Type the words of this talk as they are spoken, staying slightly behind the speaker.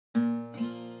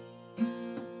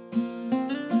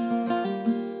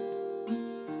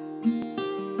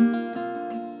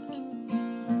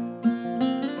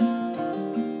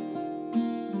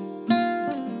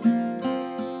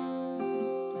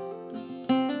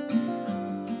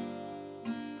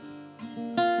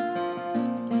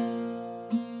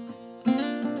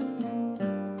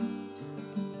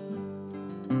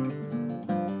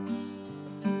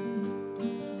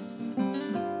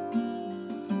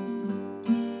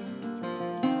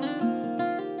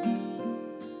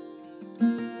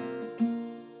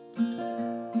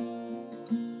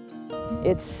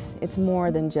it's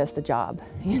more than just a job,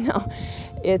 you know.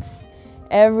 It's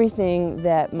everything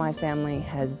that my family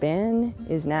has been,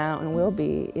 is now, and will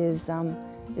be is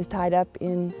tied up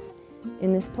in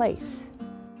this place.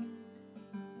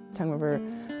 Tongue River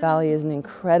Valley is an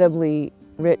incredibly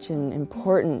rich and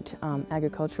important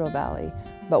agricultural valley,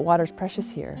 but water's precious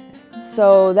here.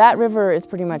 So that river is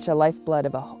pretty much a lifeblood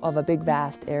of a big,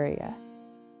 vast area.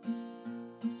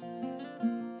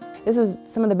 This was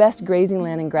some of the best grazing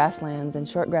land and grasslands and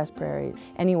shortgrass prairie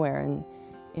anywhere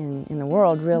in the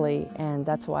world, really, and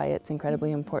that's why it's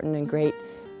incredibly important and great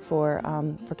for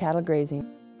cattle grazing.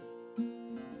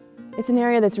 It's an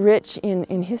area that's rich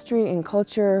in history and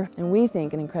culture, and we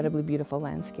think an incredibly beautiful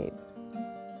landscape.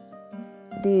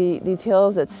 These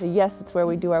hills, yes, it's where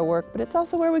we do our work, but it's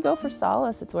also where we go for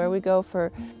solace. It's where we go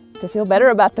to feel better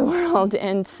about the world,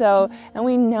 and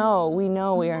we know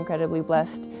we are incredibly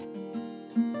blessed.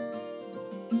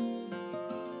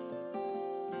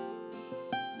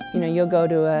 You know, you'll go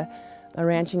to a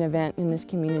ranching event in this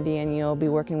community and you'll be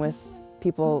working with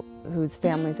people whose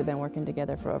families have been working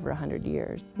together for over 100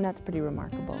 years. And that's pretty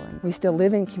remarkable. And we still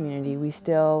live in community. We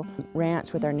still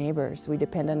ranch with our neighbors. We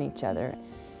depend on each other.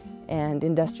 And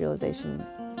industrialization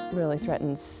really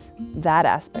threatens that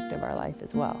aspect of our life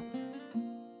as well.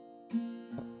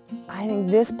 I think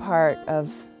this part of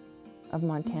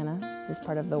Montana, this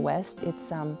part of the West,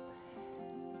 it's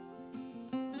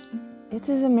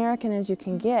as American as you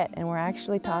can get, and we're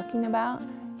actually talking about,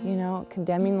 you know,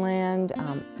 condemning land,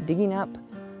 digging up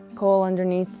coal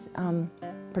underneath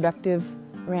productive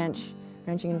ranching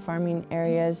and farming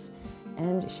areas,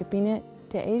 and shipping it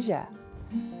to Asia.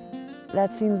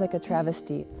 That seems like a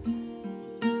travesty.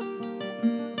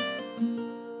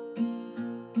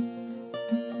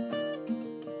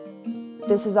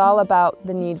 This is all about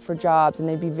the need for jobs, and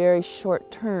they'd be very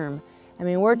short term. I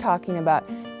mean, we're talking about,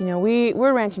 you know,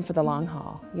 we're ranching for the long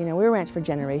haul. You know, we're ranching for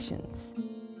generations.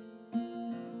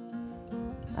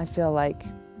 I feel like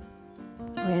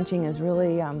ranching is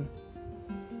really,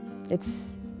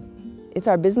 it's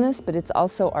our business, but it's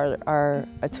also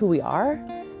it's who we are.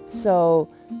 So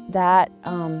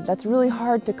that's really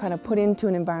hard to kind of put into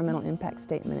an environmental impact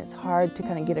statement. It's hard to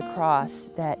kind of get across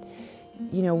that,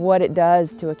 you know, what it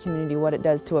does to a community, what it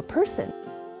does to a person.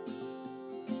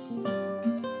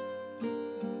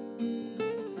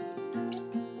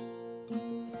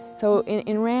 So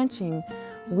in ranching,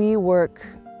 we work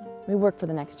for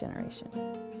the next generation.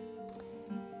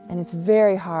 And it's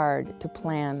very hard to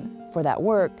plan for that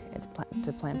work,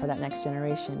 to plan for that next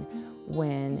generation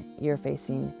when you're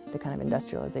facing the kind of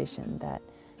industrialization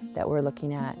that we're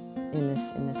looking at in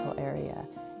this whole area.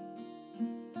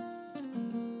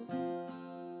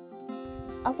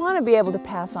 I want to be able to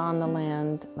pass on the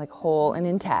land like whole and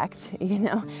intact, you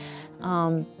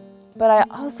know. But I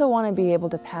also want to be able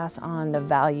to pass on the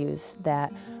values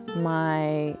that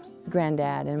my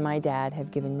granddad and my dad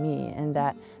have given me, and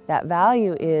that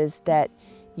value is that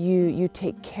you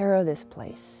take care of this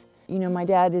place. You know, my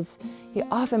dad he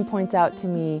often points out to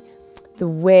me the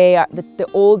way the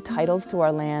old titles to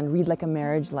our land read like a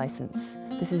marriage license.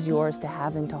 This is yours to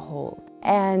have and to hold.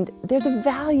 And there's a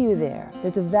value there.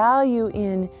 There's a value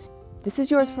in this is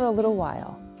yours for a little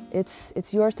while.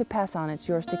 It's yours to pass on, it's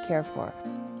yours to care for.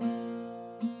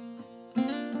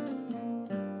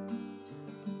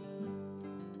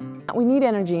 We need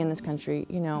energy in this country,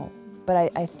 you know,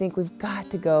 but I think we've got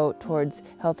to go towards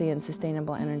healthy and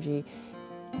sustainable energy.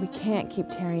 We can't keep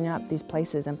tearing up these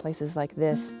places and places like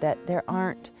this that there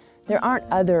aren't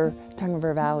other Tongue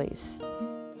River valleys.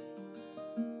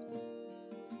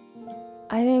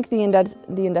 I think the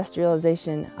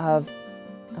industrialization of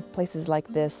places like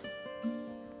this,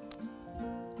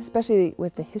 especially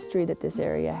with the history that this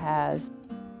area has,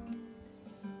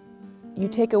 you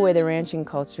take away the ranching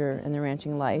culture and the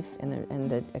ranching life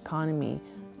and the economy,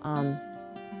 and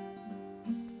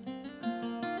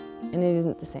it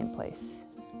isn't the same place.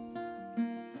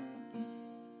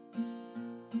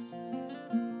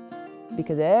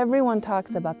 Because everyone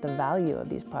talks about the value of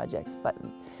these projects, but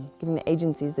getting the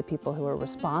agencies, the people who are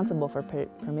responsible for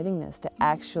permitting this, to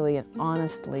actually and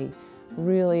honestly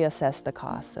really assess the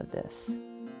costs of this.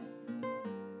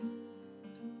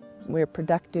 We're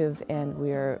productive and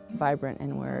we're vibrant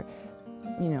and we're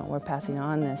passing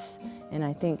on this. And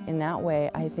I think in that way,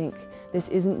 I think this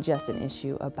isn't just an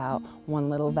issue about one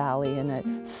little valley and a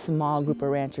small group of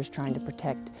ranchers trying to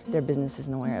protect their businesses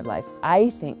and their way of life. I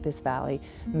think this valley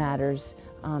matters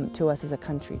to us as a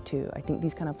country too. I think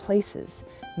these kind of places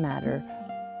matter.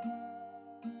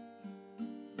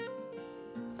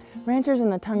 Ranchers in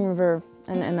the Tongue River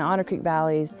and the Otter Creek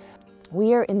valleys,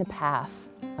 we are in the path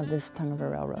of this Tongue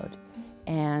River Railroad.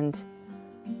 And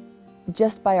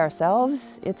just by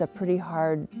ourselves, it's a pretty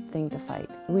hard thing to fight.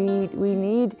 We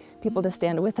need people to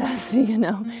stand with us, you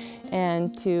know,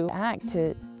 and to act,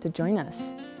 to join us,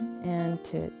 and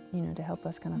to, you know, to help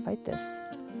us kind of fight this.